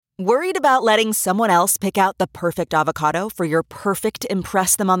Worried about letting someone else pick out the perfect avocado for your perfect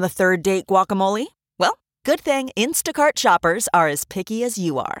impress them on the third date guacamole? Well, good thing Instacart shoppers are as picky as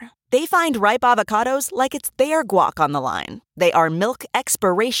you are. They find ripe avocados like it's their guac on the line. They are milk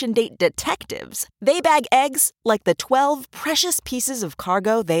expiration date detectives. They bag eggs like the 12 precious pieces of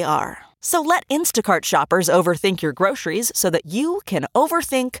cargo they are. So let Instacart shoppers overthink your groceries so that you can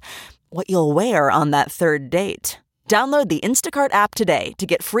overthink what you'll wear on that third date. Download the Instacart app today to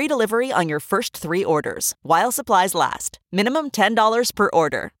get free delivery on your first 3 orders, while supplies last. Minimum $10 per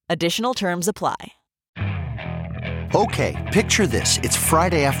order. Additional terms apply. Okay, picture this. It's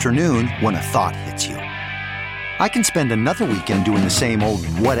Friday afternoon when a thought hits you. I can spend another weekend doing the same old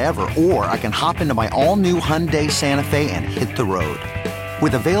whatever, or I can hop into my all-new Hyundai Santa Fe and hit the road.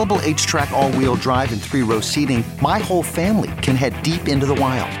 With available H-Track all-wheel drive and 3-row seating, my whole family can head deep into the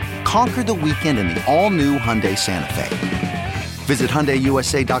wild. Conquer the weekend in the all-new Hyundai Santa Fe. Visit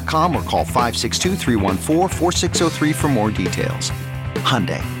HyundaiUSA.com or call 562-314-4603 for more details.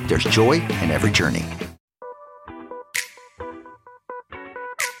 Hyundai, there's joy in every journey.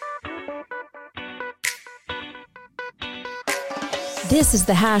 This is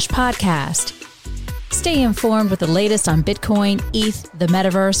the Hash Podcast. Stay informed with the latest on Bitcoin, ETH, the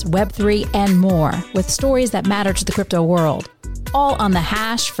metaverse, Web3, and more with stories that matter to the crypto world. All on the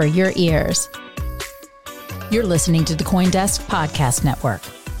Hash for your ears. You're listening to the CoinDesk Podcast Network.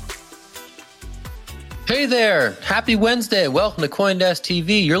 Hey there. Happy Wednesday. Welcome to CoinDesk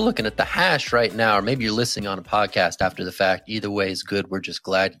TV. You're looking at the Hash right now, or maybe you're listening on a podcast after the fact. Either way is good. We're just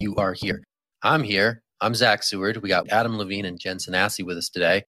glad you are here. I'm here. I'm Zach Seward. We got Adam Levine and Jen Sanasi with us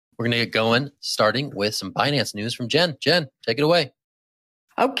today. We're going to get going, starting with some Binance news from Jen. Jen, take it away.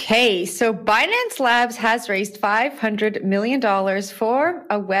 Okay, so Binance Labs has raised $500 million for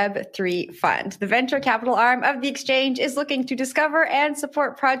a Web3 fund. The venture capital arm of the exchange is looking to discover and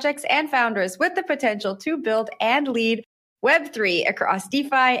support projects and founders with the potential to build and lead Web3 across DeFi,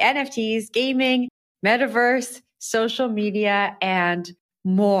 NFTs, gaming, metaverse, social media, and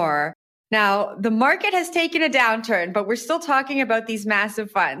more. Now, the market has taken a downturn, but we're still talking about these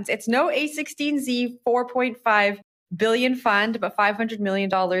massive funds. It's no A16Z 4.5 billion fund, but $500 million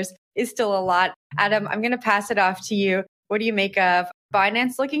is still a lot. Adam, I'm going to pass it off to you. What do you make of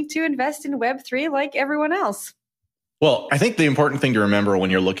Binance looking to invest in Web3 like everyone else? Well, I think the important thing to remember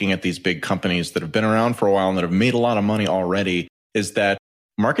when you're looking at these big companies that have been around for a while and that have made a lot of money already is that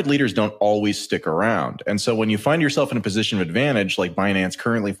market leaders don't always stick around. And so when you find yourself in a position of advantage, like Binance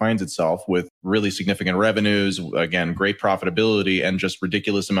currently finds itself with really significant revenues, again, great profitability, and just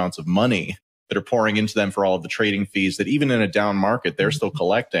ridiculous amounts of money that are pouring into them for all of the trading fees that even in a down market, they're still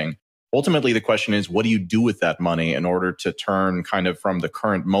collecting. Ultimately, the question is, what do you do with that money in order to turn kind of from the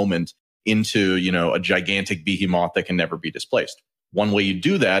current moment into, a gigantic behemoth that can never be displaced? One way you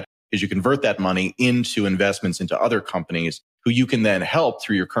do that is you convert that money into investments into other companies who you can then help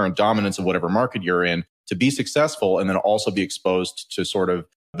through your current dominance of whatever market you're in to be successful and then also be exposed to sort of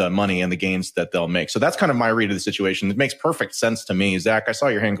the money and the gains that they'll make. So that's kind of my read of the situation. It makes perfect sense to me. Zach, I saw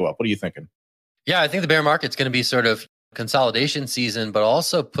your hand go up. What are you thinking? Yeah, I think the bear market's going to be sort of consolidation season, but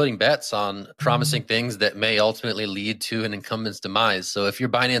also putting bets on promising things that may ultimately lead to an incumbent's demise. So if you're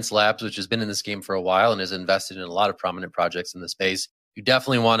Binance Labs, which has been in this game for a while and has invested in a lot of prominent projects in the space, you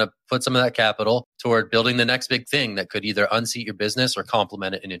definitely want to put some of that capital toward building the next big thing that could either unseat your business or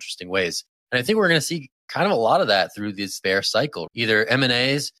complement it in interesting ways. And I think we're going to see kind of a lot of that through this bear cycle, either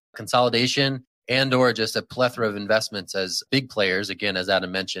M&As, consolidation, and or just a plethora of investments as big players, again, as Adam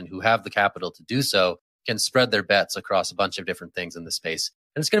mentioned, who have the capital to do so, can spread their bets across a bunch of different things in the space.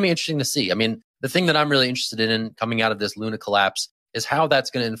 And it's going to be interesting to see. I mean, the thing that I'm really interested in coming out of this Luna collapse is how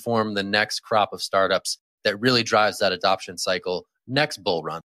that's going to inform the next crop of startups that really drives that adoption cycle next bull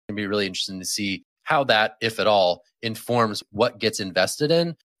run. It's going to be really interesting to see how that, if at all, informs what gets invested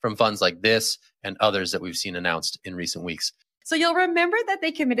in from funds like this and others that we've seen announced in recent weeks. So you'll remember that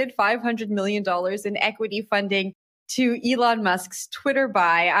they committed $500 million in equity funding to Elon Musk's Twitter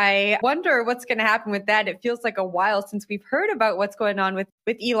buy. I wonder what's going to happen with that. It feels like a while since we've heard about what's going on with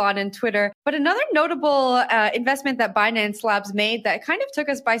Elon and Twitter. But another notable investment that Binance Labs made that kind of took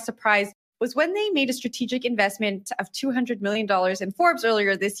us by surprise was when they made a strategic investment of $200 million in Forbes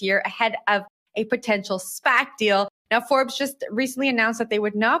earlier this year ahead of a potential SPAC deal. Now, Forbes just recently announced that they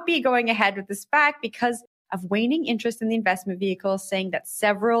would not be going ahead with the SPAC because of waning interest in the investment vehicle, saying that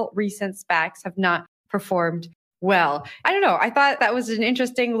several recent SPACs have not performed well. I don't know. I thought that was an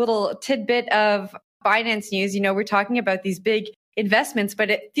interesting little tidbit of Binance news. We're talking about these big investments, but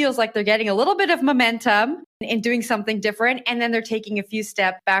it feels like they're getting a little bit of momentum in doing something different, and then they're taking a few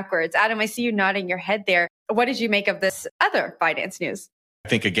steps backwards. Adam, I see you nodding your head there. What did you make of this other Binance news? I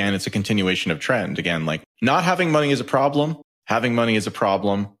think, again, it's a continuation of trend. Again, like not having money is a problem. Having money is a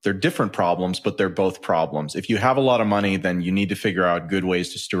problem. They're different problems, but they're both problems. If you have a lot of money, then you need to figure out good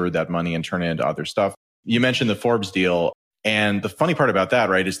ways to steward that money and turn it into other stuff. You mentioned the Forbes deal. And the funny part about that,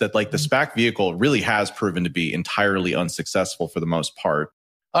 right, is that like the SPAC vehicle really has proven to be entirely unsuccessful for the most part.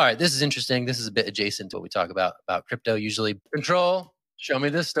 All right, this is interesting. This is a bit adjacent to what we talk about crypto usually. Control, show me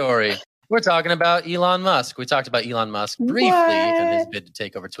this story. We're talking about Elon Musk. We talked about Elon Musk briefly and his bid to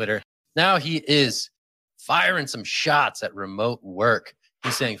take over Twitter. Now he is firing some shots at remote work.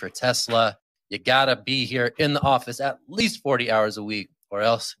 He's saying for Tesla, you got to be here in the office at least 40 hours a week, or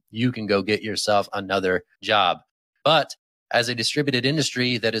else you can go get yourself another job. But as a distributed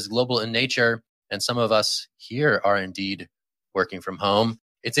industry that is global in nature, and some of us here are indeed working from home,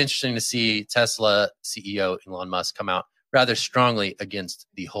 it's interesting to see Tesla CEO Elon Musk come out rather strongly against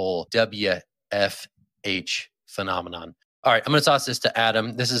the whole WFH phenomenon. All right, I'm going to toss this to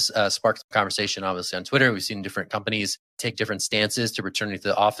Adam. This has sparked conversation, obviously, on Twitter. We've seen different companies take different stances to returning to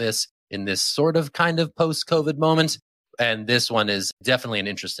the office in this sort of kind of post-COVID moment. And this one is definitely an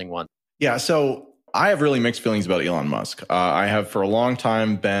interesting one. Yeah, so I have really mixed feelings about Elon Musk. I have for a long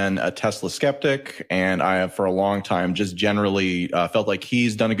time been a Tesla skeptic, and I have for a long time just generally felt like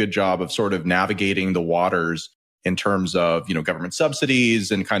he's done a good job of sort of navigating the waters in terms of, government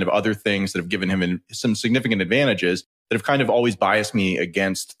subsidies and kind of other things that have given him some significant advantages that have kind of always biased me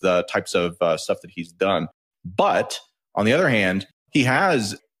against the types of stuff that he's done. But on the other hand, he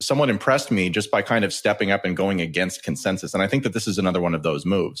has somewhat impressed me just by kind of stepping up and going against consensus. And I think that this is another one of those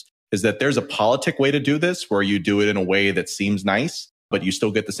moves, is that there's a politic way to do this where you do it in a way that seems nice, but you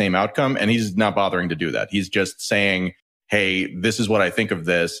still get the same outcome. And he's not bothering to do that. He's just saying, hey, this is what I think of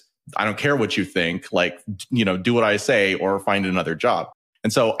this. I don't care what you think, do what I say or find another job.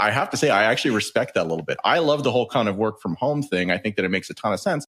 And so I have to say, I actually respect that a little bit. I love the whole kind of work from home thing. I think that it makes a ton of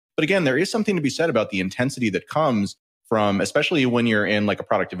sense. But again, there is something to be said about the intensity that comes from, especially when you're in like a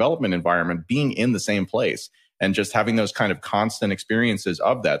product development environment, being in the same place and just having those kind of constant experiences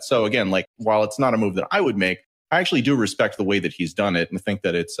of that. So again, while it's not a move that I would make, I actually do respect the way that he's done it and think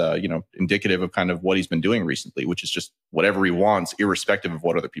that it's, indicative of kind of what he's been doing recently, which is just whatever he wants, irrespective of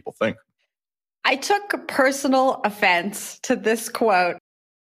what other people think. I took personal offense to this quote.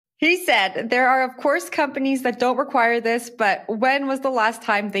 He said, there are, of course, companies that don't require this, but when was the last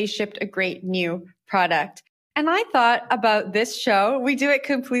time they shipped a great new product? And I thought about this show. We do it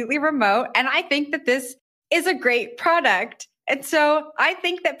completely remote. And I think that this is a great product. And so I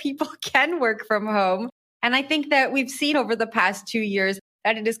think that people can work from home. And I think that we've seen over the past 2 years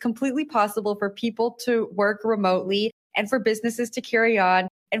that it is completely possible for people to work remotely and for businesses to carry on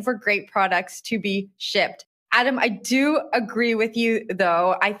and for great products to be shipped. Adam, I do agree with you,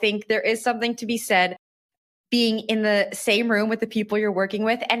 though. I think there is something to be said being in the same room with the people you're working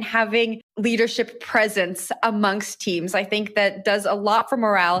with and having leadership presence amongst teams. I think that does a lot for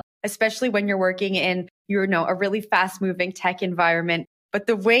morale, especially when you're working in, a really fast-moving tech environment. But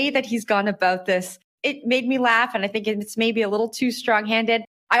the way that he's gone about this, it made me laugh, and I think it's maybe a little too strong-handed.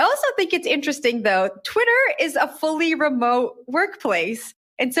 I also think it's interesting, though. Twitter is a fully remote workplace.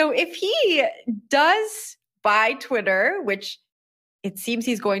 And so if he does buy Twitter, which it seems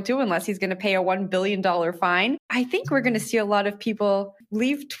he's going to, unless he's going to pay a $1 billion fine, I think we're going to see a lot of people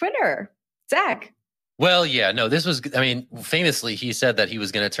leave Twitter. Zach? Well, yeah, no, famously, he said that he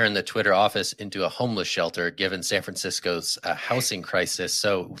was going to turn the Twitter office into a homeless shelter given San Francisco's housing crisis.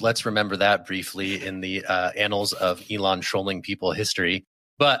 So let's remember that briefly in the annals of Elon trolling people history.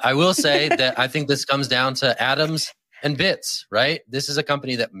 But I will say that I think this comes down to atoms and bits, right? This is a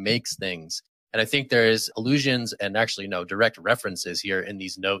company that makes things. And I think there is allusions and actually direct references here in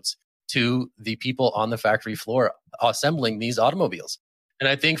these notes to the people on the factory floor assembling these automobiles. And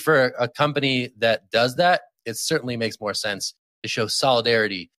I think for a company that does that, it certainly makes more sense to show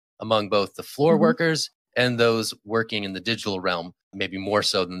solidarity among both the floor workers and those working in the digital realm, maybe more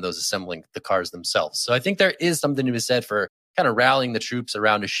so than those assembling the cars themselves. So I think there is something to be said for kind of rallying the troops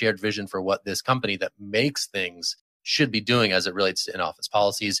around a shared vision for what this company that makes things should be doing as it relates to in-office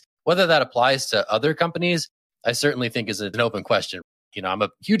policies. Whether that applies to other companies, I certainly think is an open question. I'm a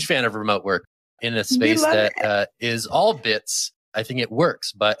huge fan of remote work in a space that is all bits. I think it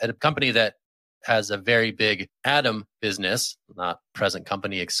works, but at a company that has a very big Atom business, not present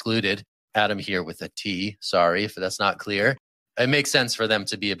company excluded, Atom here with a T, sorry if that's not clear, it makes sense for them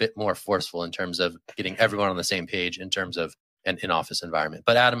to be a bit more forceful in terms of getting everyone on the same page in terms of an in-office environment.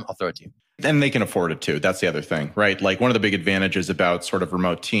 But Adam, I'll throw it to you. And they can afford it too. That's the other thing, right? Like one of the big advantages about sort of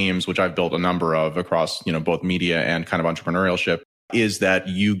remote teams, which I've built a number of across, both media and kind of entrepreneurship, is that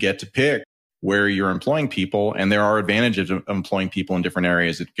you get to pick where you're employing people. And there are advantages of employing people in different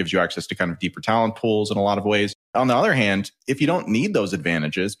areas. It gives you access to kind of deeper talent pools in a lot of ways. On the other hand, if you don't need those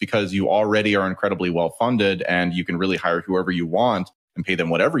advantages because you already are incredibly well funded and you can really hire whoever you want and pay them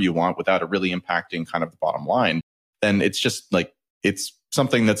whatever you want without it really impacting kind of the bottom line, then it's just like, it's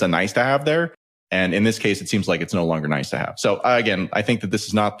something that's a nice to have there. And in this case, it seems like it's no longer nice to have. So again, I think that this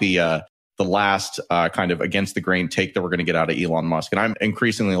is not the last kind of against the grain take that we're going to get out of Elon Musk. And I'm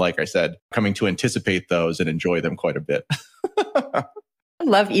increasingly, like I said, coming to anticipate those and enjoy them quite a bit. I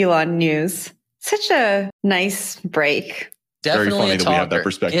love Elon news. Such a nice break. Definitely very funny that we have that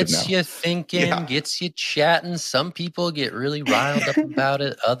perspective gets now. You thinking, gets you chatting. Some people get really riled up about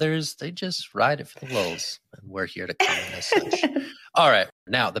it. Others, they just ride it for the lulz. And we're here to comment as such. All right.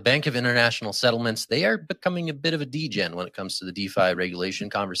 Now, the Bank of International Settlements, they are becoming a bit of a degen when it comes to the DeFi regulation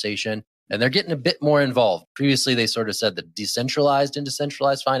conversation. And they're getting a bit more involved. Previously, they sort of said that decentralized and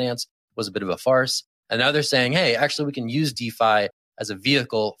decentralized finance was a bit of a farce. And now they're saying, hey, actually, we can use DeFi as a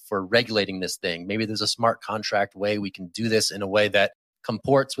vehicle for regulating this thing. Maybe there's a smart contract way we can do this in a way that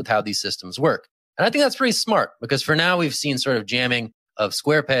comports with how these systems work. And I think that's pretty smart because for now, we've seen sort of jamming of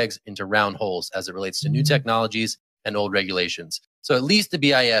square pegs into round holes as it relates to new technologies and old regulations. So at least the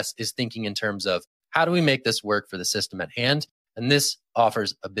BIS is thinking in terms of how do we make this work for the system at hand? And this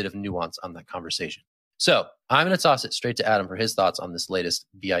offers a bit of nuance on that conversation. So I'm going to toss it straight to Adam for his thoughts on this latest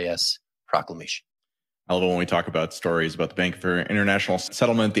BIS proclamation. I love it when we talk about stories about the Bank for International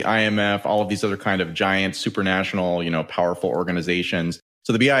Settlement, the IMF, all of these other kind of giant, supranational, powerful organizations.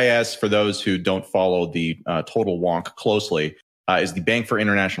 So the BIS, for those who don't follow the total wonk closely, is the Bank for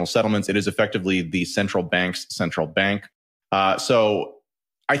International Settlements. It is effectively the central bank's central bank. So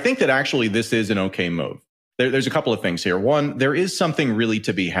I think that actually this is an okay move. There's a couple of things here. One, there is something really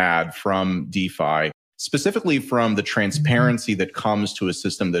to be had from DeFi, specifically from the transparency that comes to a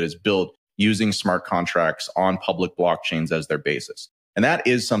system that is built using smart contracts on public blockchains as their basis. And that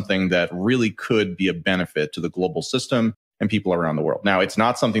is something that really could be a benefit to the global system and people around the world. Now, it's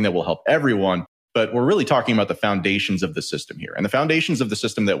not something that will help everyone, but we're really talking about the foundations of the system here. And the foundations of the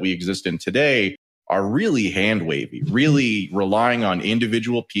system that we exist in today are really hand-wavy, really relying on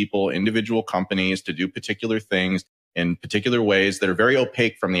individual people, individual companies to do particular things in particular ways that are very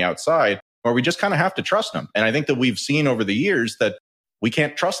opaque from the outside, where we just kind of have to trust them. And I think that we've seen over the years that we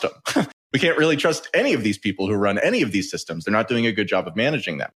can't trust them. We can't really trust any of these people who run any of these systems. They're not doing a good job of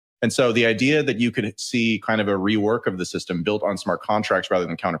managing them. And so the idea that you could see kind of a rework of the system built on smart contracts rather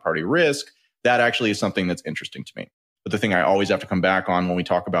than counterparty risk, that actually is something that's interesting to me. But the thing I always have to come back on when we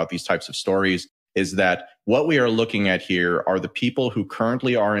talk about these types of stories is that what we are looking at here are the people who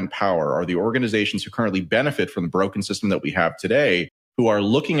currently are in power, are the organizations who currently benefit from the broken system that we have today, who are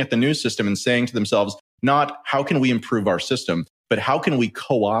looking at the new system and saying to themselves, not how can we improve our system, but how can we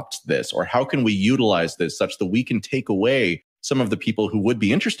co-opt this or how can we utilize this such that we can take away some of the people who would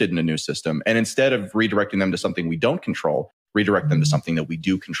be interested in a new system and instead of redirecting them to something we don't control, redirect them to something that we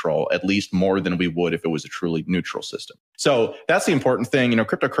do control, at least more than we would if it was a truly neutral system. So that's the important thing.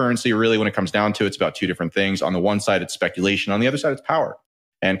 Cryptocurrency really, when it comes down to it, it's about two different things. On the one side, it's speculation. On the other side, it's power.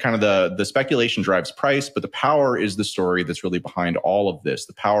 And kind of the speculation drives price, but the power is the story that's really behind all of this.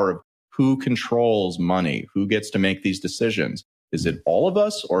 The power of who controls money, who gets to make these decisions. Is it all of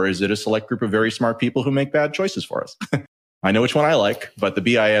us or is it a select group of very smart people who make bad choices for us? I know which one I like, but the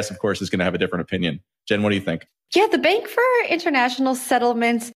BIS, of course, is going to have a different opinion. Jen, what do you think? Yeah, the Bank for International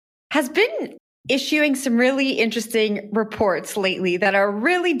Settlements has been issuing some really interesting reports lately that are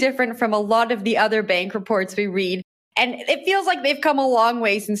really different from a lot of the other bank reports we read. And it feels like they've come a long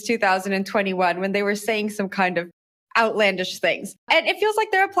way since 2021 when they were saying some kind of outlandish things. And it feels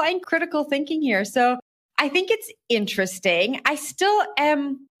like they're applying critical thinking here. So I think it's interesting. I still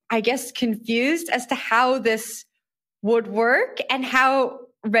am, I guess, confused as to how this would work and how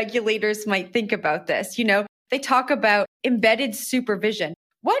regulators might think about this. They talk about embedded supervision.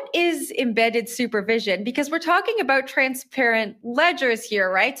 What is embedded supervision? Because we're talking about transparent ledgers here,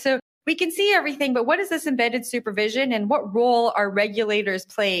 right? So we can see everything, but what is this embedded supervision and what role are regulators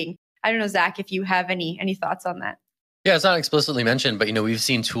playing? I don't know, Zach, if you have any thoughts on that. Yeah, it's not explicitly mentioned, but we've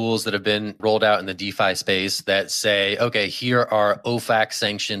seen tools that have been rolled out in the DeFi space that say, okay, here are OFAC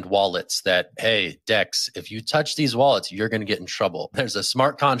sanctioned wallets that, hey, DEX, if you touch these wallets, you're going to get in trouble. There's a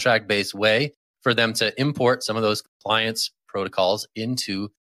smart contract based way for them to import some of those compliance protocols into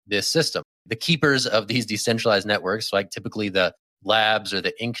this system. The keepers of these decentralized networks, like typically the labs or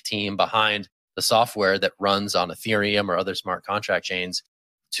the Inc. team behind the software that runs on Ethereum or other smart contract chains,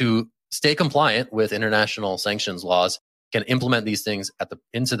 to stay compliant with international sanctions laws, can implement these things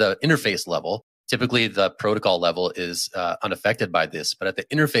into the interface level. Typically, the protocol level is unaffected by this, but at the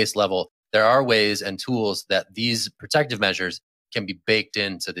interface level, there are ways and tools that these protective measures can be baked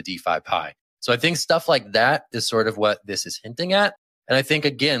into the DeFi pie. So I think stuff like that is sort of what this is hinting at. And I think,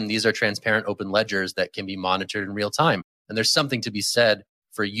 again, these are transparent open ledgers that can be monitored in real time. And there's something to be said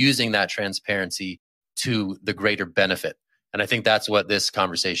for using that transparency to the greater benefit. And I think that's what this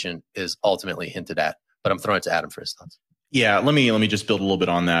conversation is ultimately hinted at. But I'm throwing it to Adam for his thoughts. Yeah, let me just build a little bit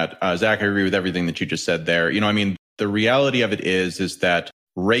on that. Zach, I agree with everything that you just said there. The reality of it is that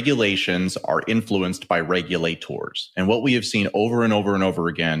regulations are influenced by regulators. And what we have seen over and over and over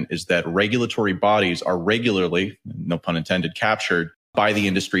again is that regulatory bodies are regularly, no pun intended, captured by the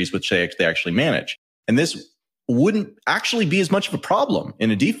industries which they actually manage. And this wouldn't actually be as much of a problem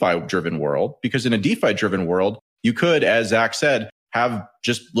in a DeFi-driven world, because in a DeFi-driven world, you could, as Zach said, have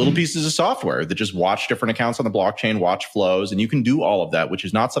just little pieces of software that just watch different accounts on the blockchain, watch flows, and you can do all of that, which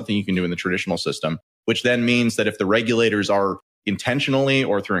is not something you can do in the traditional system, which then means that if the regulators are intentionally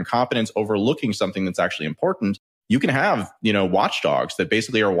or through incompetence overlooking something that's actually important, you can have, watchdogs that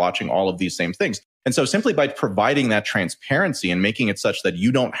basically are watching all of these same things. And so simply by providing that transparency and making it such that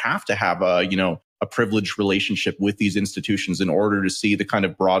you don't have to have a privileged relationship with these institutions in order to see the kind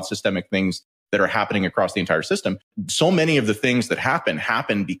of broad systemic things that are happening across the entire system. So many of the things that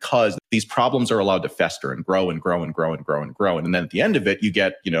happen because these problems are allowed to fester and grow and grow and grow and grow and grow. And then at the end of it, you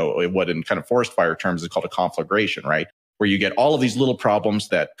get, what in kind of forest fire terms is called a conflagration, right? Where you get all of these little problems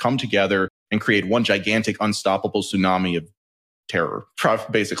that come together and create one gigantic, unstoppable tsunami of terror,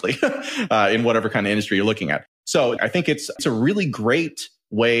 basically, in whatever kind of industry you're looking at. So I think it's a really great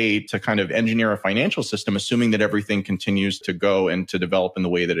way to kind of engineer a financial system, assuming that everything continues to go and to develop in the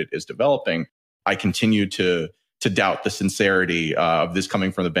way that it is developing. I continue to doubt the sincerity of this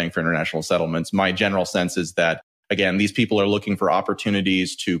coming from the Bank for International Settlements. My general sense is that, again, these people are looking for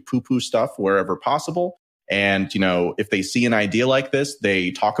opportunities to poo-poo stuff wherever possible. And, if they see an idea like this,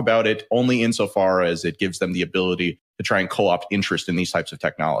 they talk about it only insofar as it gives them the ability to try and co-opt interest in these types of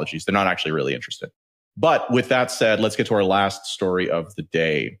technologies. They're not actually really interested. But with that said, let's get to our last story of the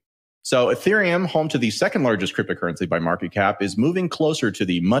day. So Ethereum, home to the second largest cryptocurrency by market cap, is moving closer to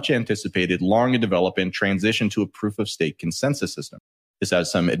the much anticipated, long in development transition to a proof of stake consensus system. This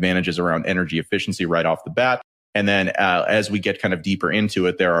has some advantages around energy efficiency right off the bat. And then as we get kind of deeper into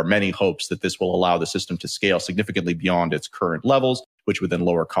it, there are many hopes that this will allow the system to scale significantly beyond its current levels, which would then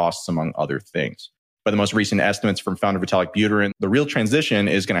lower costs, among other things. By the most recent estimates from founder Vitalik Buterin, the real transition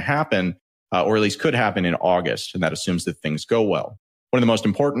is going to happen, or at least could happen in August. And that assumes that things go well. One of the most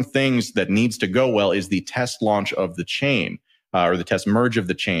important things that needs to go well is the test launch of the chain, or the test merge of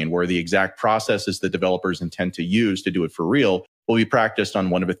the chain, where the exact processes that developers intend to use to do it for real will be practiced on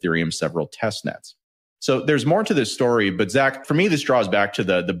one of Ethereum's several test nets. So there's more to this story, but Zach, for me, this draws back to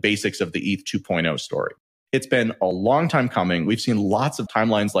the basics of the ETH 2.0 story. It's been a long time coming. We've seen lots of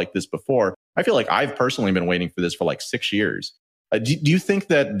timelines like this before. I feel like I've personally been waiting for this for like 6 years. Do you think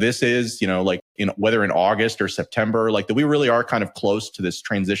that this is, whether in August or September, that we really are kind of close to this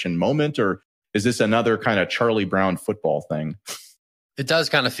transition moment, or is this another kind of Charlie Brown football thing? It does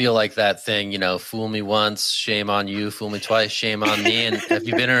kind of feel like that thing, fool me once, shame on you, fool me twice, shame on me. And have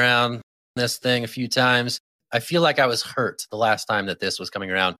you been around this thing a few times? I feel like I was hurt the last time that this was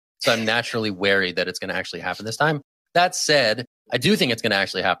coming around. So I'm naturally wary that it's going to actually happen this time. That said, I do think it's going to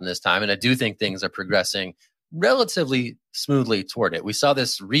actually happen this time. And I do think things are progressing relatively smoothly toward it. We saw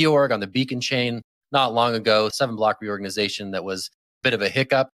this reorg on the Beacon chain not long ago, 7-block reorganization that was a bit of a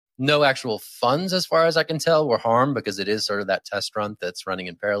hiccup. No actual funds, as far as I can tell, were harmed because it is sort of that test run that's running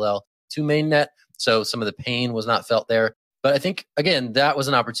in parallel to mainnet. So some of the pain was not felt there. But I think, again, that was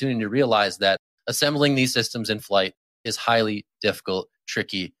an opportunity to realize that assembling these systems in flight is highly difficult,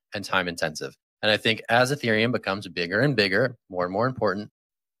 tricky, and time intensive. And I think as Ethereum becomes bigger and bigger, more and more important,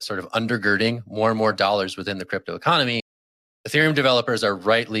 sort of undergirding more and more dollars within the crypto economy, Ethereum developers are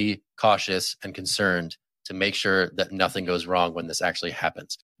rightly cautious and concerned to make sure that nothing goes wrong when this actually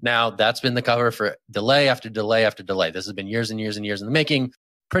happens. Now, that's been the cover for delay after delay after delay. This has been years and years and years in the making.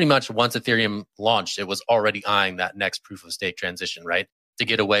 Pretty much once Ethereum launched, it was already eyeing that next proof of stake transition, right? To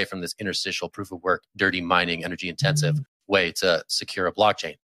get away from this interstitial proof of work, dirty mining, energy intensive way to secure a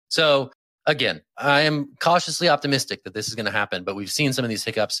blockchain. So again, I am cautiously optimistic that this is going to happen, but we've seen some of these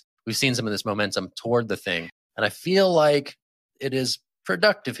hiccups. We've seen some of this momentum toward the thing. And I feel like it is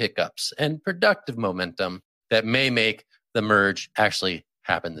productive hiccups and productive momentum that may make the merge actually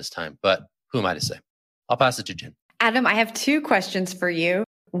happen this time. But who am I to say? I'll pass it to Jen. Adam, I have 2 questions for you.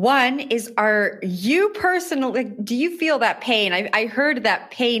 One is, are you personally, do you feel that pain? I heard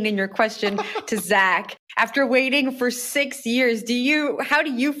that pain in your question to Zach. After waiting for 6 years, how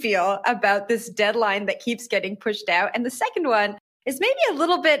do you feel about this deadline that keeps getting pushed out? And the second one is maybe a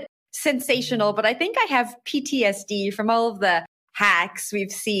little bit sensational, but I think I have PTSD from all of the hacks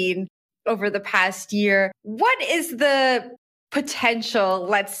we've seen over the past year. What is the potential,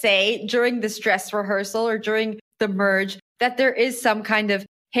 let's say, during this dress rehearsal or during the merge, that there is some kind of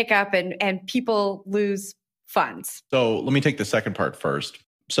hiccup and people lose funds? So let me take the second part first.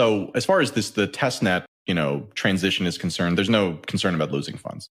 So as far as the testnet, transition is concerned, there's no concern about losing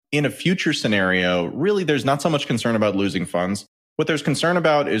funds. In a future scenario, really, there's not so much concern about losing funds. What there's concern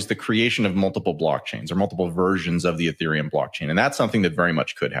about is the creation of multiple blockchains or multiple versions of the Ethereum blockchain. And that's something that very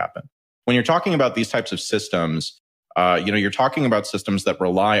much could happen. When you're talking about these types of systems, you're talking about systems that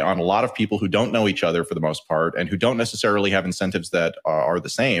rely on a lot of people who don't know each other for the most part and who don't necessarily have incentives that are the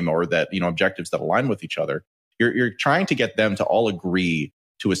same or that, objectives that align with each other. You're trying to get them to all agree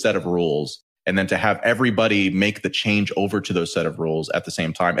to a set of rules and then to have everybody make the change over to those set of rules at the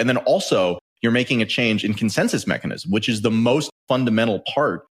same time. And then also you're making a change in consensus mechanism, which is the most fundamental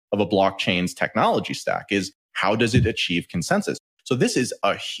part of a blockchain's technology stack, is how does it achieve consensus? So this is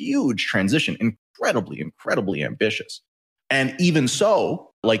a huge transition, incredibly ambitious. And even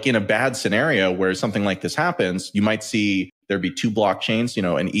so, like in a bad scenario where something like this happens, you might see there'd be two blockchains,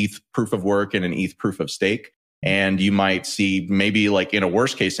 an ETH proof of work and an ETH proof of stake. And you might see maybe like in a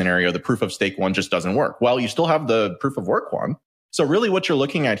worst case scenario, the proof of stake one just doesn't work. Well, you still have the proof of work one. So really what you're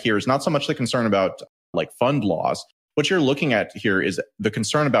looking at here is not so much the concern about like fund loss. What you're looking at here is the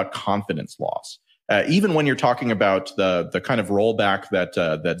concern about confidence loss. Even when you're talking about the kind of rollback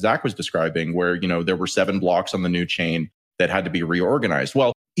that Zach was describing, where, there were 7 blocks on the new chain that had to be reorganized.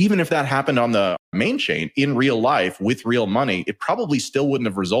 Well, even if that happened on the main chain in real life with real money, it probably still wouldn't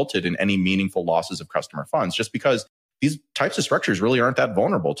have resulted in any meaningful losses of customer funds, just because these types of structures really aren't that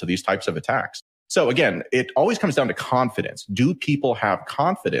vulnerable to these types of attacks. So again, it always comes down to confidence. Do people have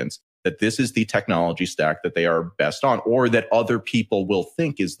confidence that this is the technology stack that they are best on, or that other people will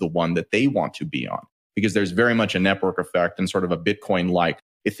think is the one that they want to be on? Because there's very much a network effect and sort of a Bitcoin-like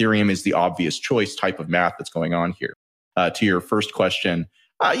Ethereum is the obvious choice type of math that's going on here. To your first question,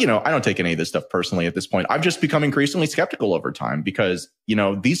 I don't take any of this stuff personally at this point. I've just become increasingly skeptical over time because,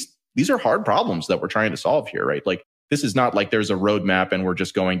 these are hard problems that we're trying to solve here, right? Like, this is not like there's a roadmap and we're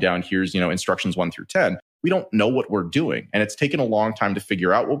just going down, here's, instructions 1 through 10. We don't know what we're doing. And it's taken a long time to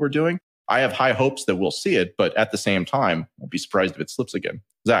figure out what we're doing. I have high hopes that we'll see it, but at the same time, I'll be surprised if it slips again.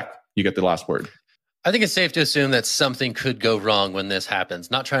 Zach, you get the last word. I think it's safe to assume that something could go wrong when this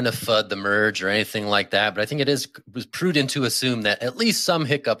happens. Not trying to FUD the merge or anything like that, but I think it was prudent to assume that at least some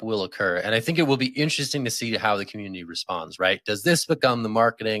hiccup will occur. And I think it will be interesting to see how the community responds, right? Does this become the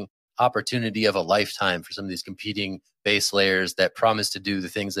marketing opportunity of a lifetime for some of these competing base layers that promise to do the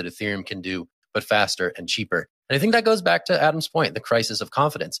things that Ethereum can do, but faster and cheaper? And I think that goes back to Adam's point, the crisis of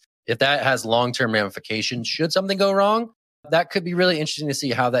confidence. If that has long-term ramifications, should something go wrong, that could be really interesting to see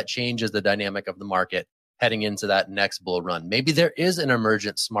how that changes the dynamic of the market heading into that next bull run. Maybe there is an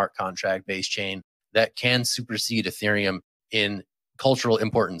emergent smart contract based chain that can supersede Ethereum in cultural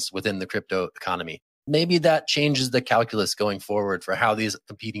importance within the crypto economy. Maybe that changes the calculus going forward for how these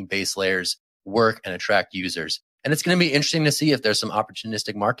competing base layers work and attract users. And it's going to be interesting to see if there's some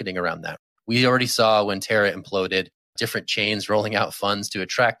opportunistic marketing around that. We already saw when Terra imploded, different chains rolling out funds to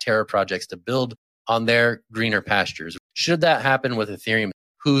attract Terra projects to build on their greener pastures. Should that happen with Ethereum,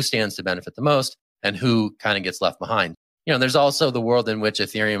 who stands to benefit the most and who kind of gets left behind? There's also the world in which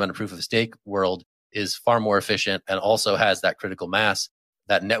Ethereum and a proof of stake world is far more efficient and also has that critical mass,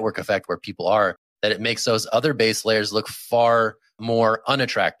 that network effect where people are, that it makes those other base layers look far more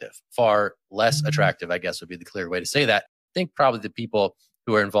unattractive, far less attractive, I guess would be the clear way to say that. I think probably the people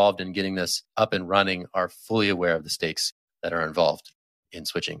who are involved in getting this up and running are fully aware of the stakes that are involved in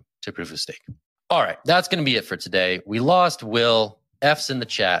switching to proof of stake. All right, that's going to be it for today. We lost Will. F's in the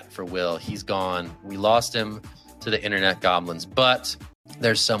chat for Will. He's gone. We lost him to the internet goblins, but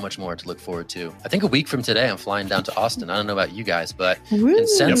there's so much more to look forward to. I think a week from today, I'm flying down to Austin. I don't know about you guys, but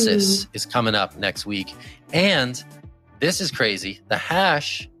Consensus is coming up next week. And this is crazy. The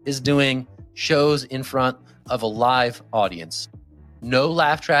Hash is doing shows in front of a live audience. No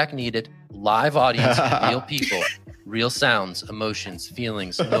laugh track needed. Live audience, real people. Real sounds, emotions,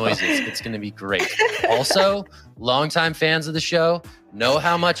 feelings, noises. It's going to be great. Also, longtime fans of the show know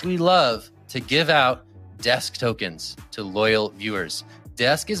how much we love to give out desk tokens to loyal viewers.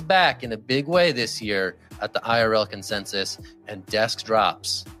 Desk is back in a big way this year at the IRL Consensus, and desk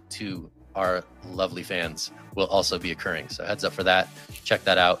drops to our lovely fans will also be occurring. So heads up for that. Check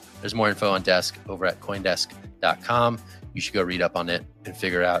that out. There's more info on Desk over at coindesk.com. You should go read up on it and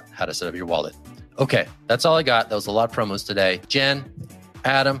figure out how to set up your wallet. Okay, that's all I got. That was a lot of promos today. Jen,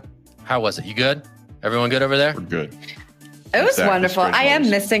 Adam, how was it? You good? Everyone good over there? We're good. It was wonderful. I am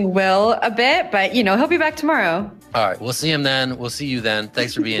missing Will a bit, but he'll be back tomorrow. All right. We'll see him then. We'll see you then.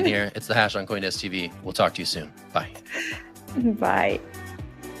 Thanks for being here. It's The Hash on CoinDesk TV. We'll talk to you soon. Bye. Bye.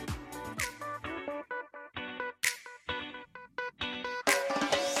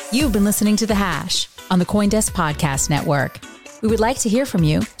 You've been listening to The Hash on the CoinDesk Podcast Network. We would like to hear from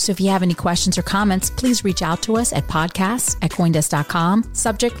you, so if you have any questions or comments, please reach out to us at podcasts@coindesk.com,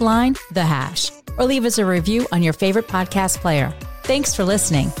 subject line, The Hash, or leave us a review on your favorite podcast player. Thanks for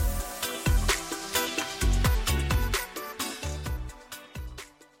listening.